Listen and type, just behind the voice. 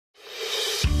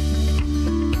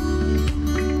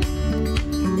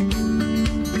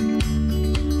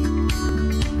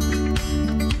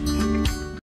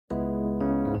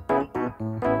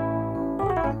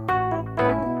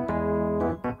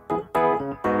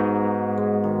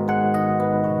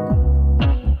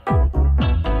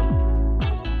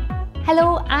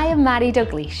I'm Mary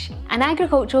Dalgleish, an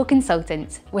agricultural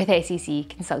consultant with SEC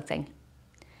Consulting.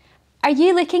 Are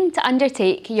you looking to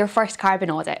undertake your first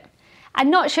carbon audit and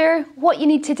not sure what you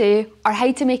need to do or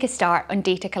how to make a start on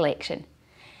data collection?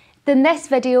 Then this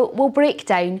video will break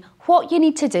down what you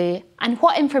need to do and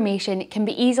what information can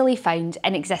be easily found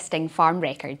in existing farm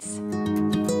records.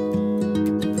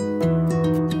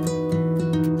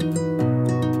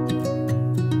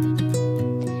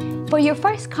 For your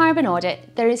first carbon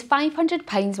audit, there is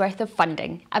 £500 worth of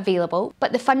funding available,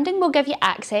 but the funding will give you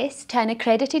access to an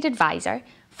accredited advisor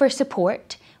for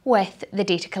support with the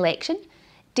data collection,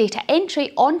 data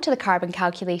entry onto the carbon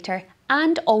calculator,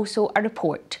 and also a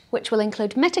report which will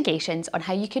include mitigations on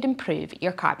how you could improve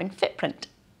your carbon footprint.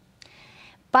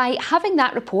 By having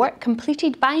that report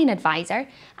completed by an advisor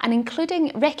and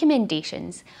including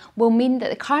recommendations will mean that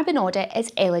the carbon audit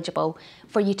is eligible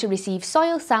for you to receive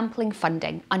soil sampling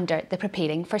funding under the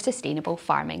Preparing for Sustainable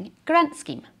Farming grant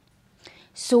scheme.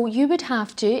 So you would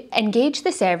have to engage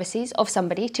the services of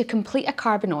somebody to complete a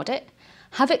carbon audit,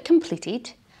 have it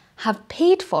completed, have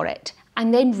paid for it,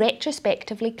 and then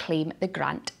retrospectively claim the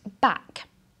grant back.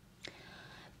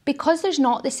 Because there's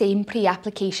not the same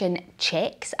pre-application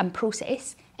checks and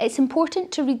process, it's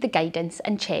important to read the guidance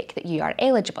and check that you are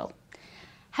eligible.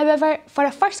 However, for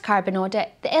a first carbon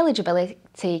audit, the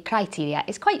eligibility criteria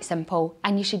is quite simple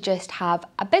and you should just have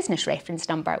a business reference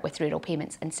number with Rural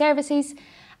Payments and Services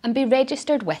and be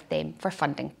registered with them for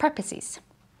funding purposes.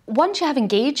 Once you have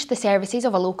engaged the services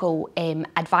of a local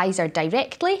advisor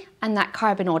directly and that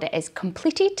carbon audit is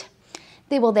completed,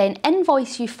 they will then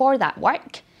invoice you for that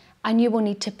work and you will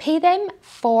need to pay them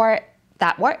for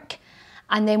that work.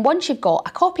 And then once you've got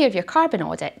a copy of your carbon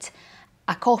audit,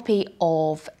 a copy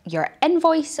of your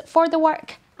invoice for the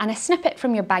work and a snippet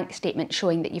from your bank statement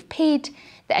showing that you've paid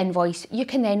the invoice, you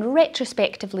can then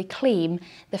retrospectively claim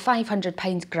the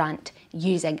 £500 grant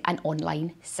using an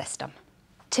online system.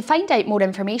 To find out more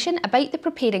information about the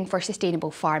Preparing for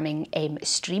Sustainable Farming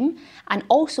stream and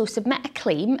also submit a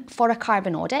claim for a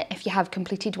carbon audit if you have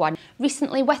completed one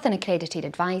recently with an accredited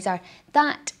advisor,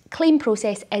 that claim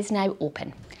process is now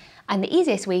open. And the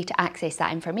easiest way to access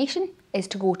that information is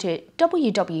to go to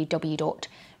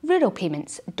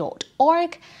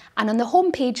www.ruralpayments.org, and on the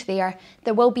home page there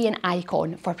will be an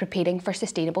icon for Preparing for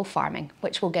Sustainable Farming,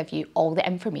 which will give you all the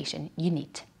information you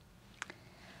need.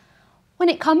 When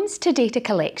it comes to data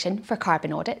collection for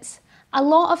carbon audits, a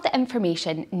lot of the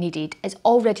information needed is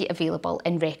already available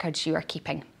in records you are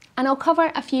keeping, and I'll cover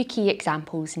a few key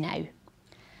examples now.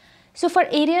 So for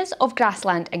areas of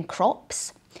grassland and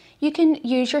crops, you can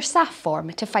use your SAF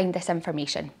form to find this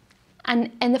information.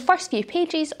 And in the first few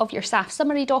pages of your SAF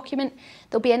summary document,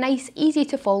 there'll be a nice, easy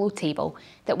to follow table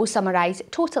that will summarise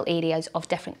total areas of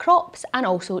different crops and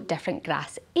also different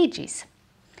grass ages.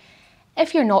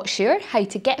 If you're not sure how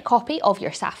to get a copy of your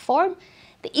SAF form,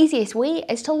 the easiest way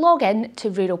is to log in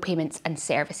to Rural Payments and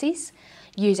Services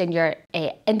using your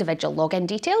individual login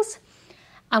details.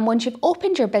 And once you've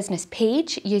opened your business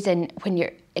page using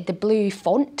the blue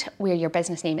font where your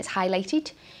business name is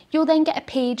highlighted, you'll then get a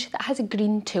page that has a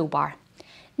green toolbar.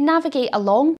 Navigate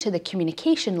along to the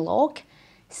communication log,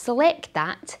 select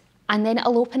that, and then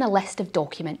it'll open a list of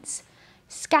documents.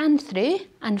 Scan through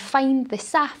and find the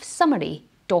SAF summary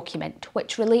document,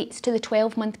 which relates to the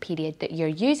 12-month period that you're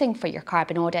using for your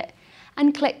carbon audit,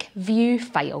 and click View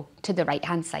File to the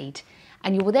right-hand side,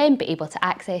 and you will then be able to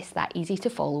access that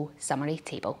easy-to-follow summary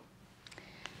table.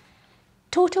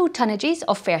 Total tonnages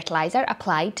of fertiliser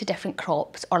applied to different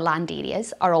crops or land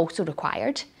areas are also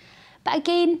required, but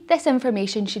again, this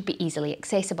information should be easily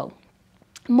accessible.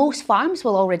 Most farms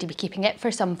will already be keeping it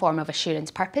for some form of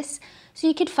assurance purpose, so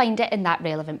you could find it in that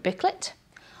relevant booklet.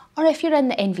 Or if you're in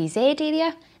the NVZ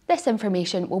area, this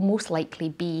information will most likely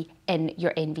be in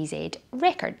your NVZ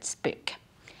records book.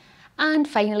 And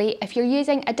finally, if you're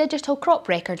using a digital crop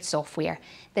record software,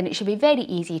 then it should be very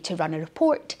easy to run a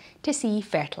report to see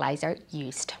fertiliser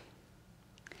used.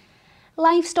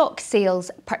 Livestock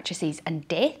sales, purchases and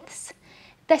deaths.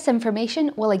 This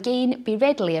information will again be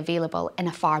readily available in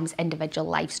a farm's individual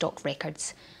livestock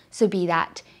records, so be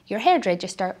that your herd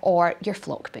register or your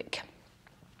flock book.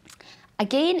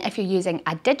 Again, if you're using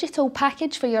a digital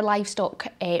package for your livestock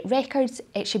records,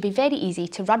 it should be very easy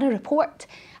to run a report,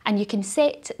 and you can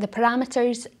set the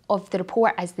parameters of the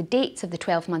report as the dates of the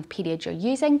 12-month period you're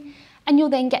using, and you'll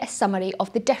then get a summary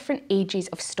of the different ages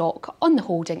of stock on the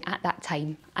holding at that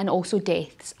time, and also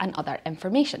deaths and other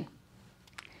information.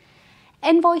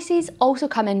 Invoices also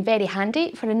come in very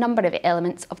handy for a number of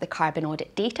elements of the carbon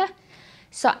audit data,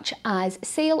 such as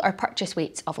sale or purchase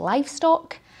weights of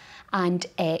livestock, and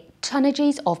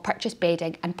tonnages of purchase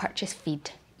bedding and purchase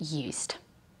feed used.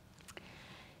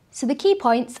 So the key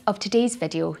points of today's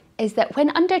video is that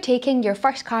when undertaking your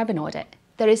first carbon audit,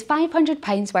 there is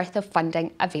 £500 worth of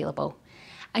funding available,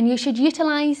 and you should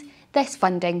utilise this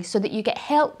funding so that you get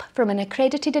help from an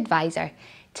accredited advisor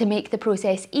to make the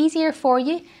process easier for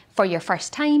you for your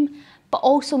first time, but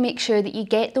also make sure that you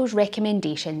get those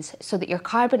recommendations so that your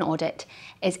carbon audit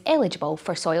is eligible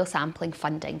for soil sampling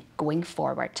funding going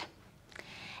forward.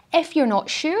 If you're not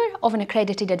sure of an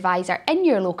accredited advisor in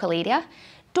your local area,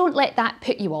 don't let that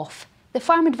put you off. The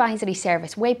Farm Advisory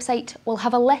Service website will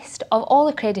have a list of all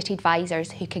accredited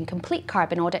advisors who can complete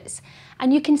carbon audits,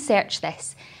 and you can search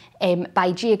this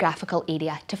by geographical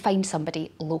area to find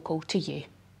somebody local to you.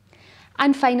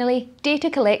 And finally, data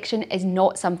collection is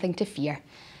not something to fear.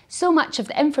 So much of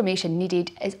the information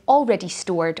needed is already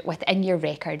stored within your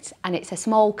records, and it's a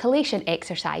small collation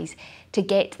exercise to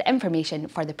get the information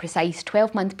for the precise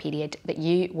 12-month period that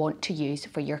you want to use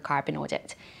for your carbon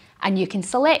audit. And you can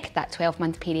select that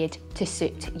 12-month period to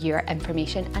suit your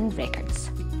information and records.